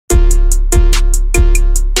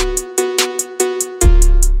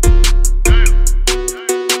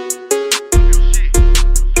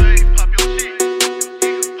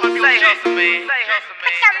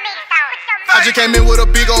She came in with a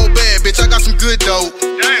big old bag, bitch, I got some good dope.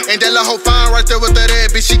 And that little hoe fine right there with that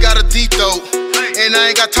ass, bitch, she got a deep throat. And I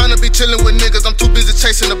ain't got time to be chillin' with niggas, I'm too busy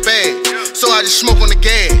chasing the bag. So I just smoke on the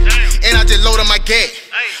gas, and I just load on my gas.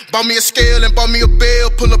 Bought me a scale and bought me a bell,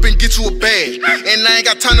 pull up and get you a bag. And I ain't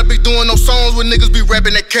got time to be doing no songs where niggas be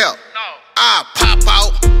rapping that cap. I pop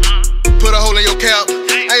out, put a hole in your cap.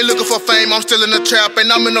 I ain't looking for fame, I'm still in the trap. And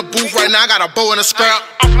I'm in the booth right now, I got a bow and a scrap.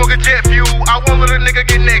 I'm smoking jet fuel, I want what a nigga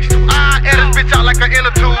get next to. I air this bitch out like an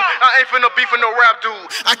inner tube. I ain't finna beef with no rap dude.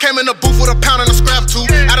 I came in the booth with a pound and a scrap too.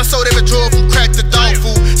 I done sold every drug from crack to dog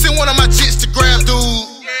food. Send one of my jits to grab dude.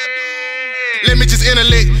 Let me just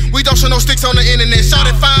intellect. We don't show no sticks on the internet. Shot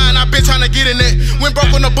it fine, I been tryna get in that. Went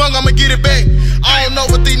broke on the bung, I'ma get it back. I don't know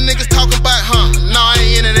what these niggas talking about, huh? Nah, I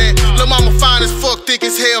ain't into that. Lil' mama fine as fuck, thick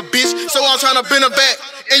as hell, bitch. So I'm tryna bend her back.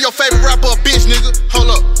 And your favorite rapper a bitch, nigga.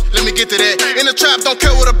 Hold up, let me get to that. In the trap, don't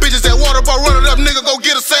care what the bitches at. Water bar, run it up, nigga, go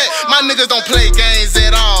get a sack. My niggas don't play games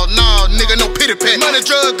at all. Nah, nigga, no pity pat. Money,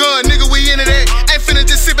 drug, gun, nigga, we into that. Ain't finna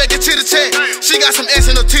just sit back and chitter chat. She got some ass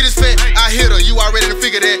in her titties fat. I hit her, you already done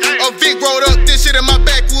figure that. A Vic rolled up this shit in my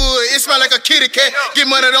backwood. It smell like a kitty cat. Get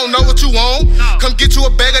money, don't know what you want. Come get you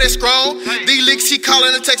a bag of that strong. These licks, he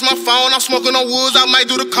calling and text my phone. I'm smoking on woods, I might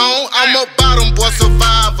do the cone. I'm a bottom boy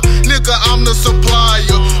survivor. Nigga, I'm the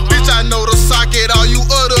supplier. Bitch, I know the socket, all you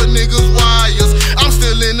other niggas wires. I'm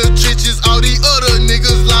still in the trenches, all these other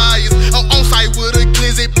niggas liars. I'm on site with a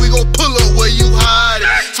glizzy, we gon' pull up where you hide it.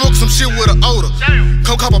 Smoke some shit with an odor.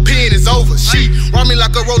 Come cop a pen, it's over. She ride me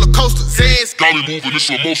like a roller coaster. Zans, Golly moving, it's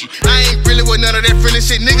slow motion. I ain't really with none of that friendly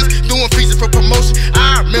shit. Niggas doing features for promotion.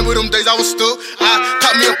 I remember them days I was stuck. I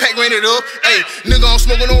caught me a pack, ran it up. Hey, nigga, I'm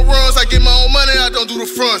smoking no runs. I get my own money, I don't do the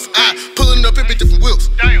fronts. I pulling up in different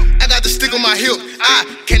whips. I got the stick on my hip. I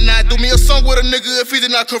cannot do me a song with a nigga if he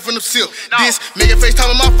did not come from the silk. This making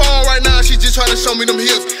FaceTime on my phone right now. She just trying to show me them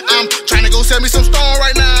hips. I'm trying to go sell me some stone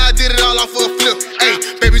right now. I did it all off for a flip. Hey,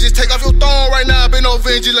 baby, just take off your thong right now. Been over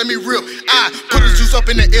and just let me rip. I put the juice up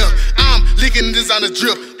in the air. I'm leaking this on the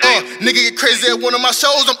drip. Nigga get crazy at one of my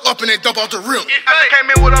shows. I'm up and then dump off the rip. I just came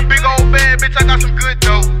in with a big old bag, bitch, I got some good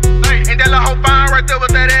dope. And that little hoe fine right there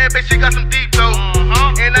with that ass, bitch, she got some deep throat.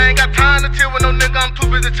 And I ain't got time to chill with no nigga, I'm too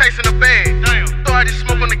busy chasing the bag. So I just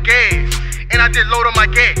smoke on the gas, and I just load on my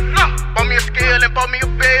gas. Bought me a scale and bought me a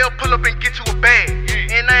bell, pull up and get you a bag.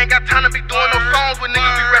 And I ain't got time to be doing no songs with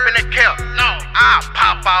niggas be rapping that cap. I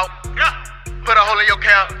pop out, put a hole in your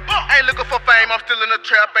cap. I ain't looking for fame, I'm still in the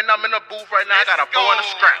trap, and I'm in the booth right now, I got a bow and a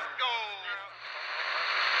strap.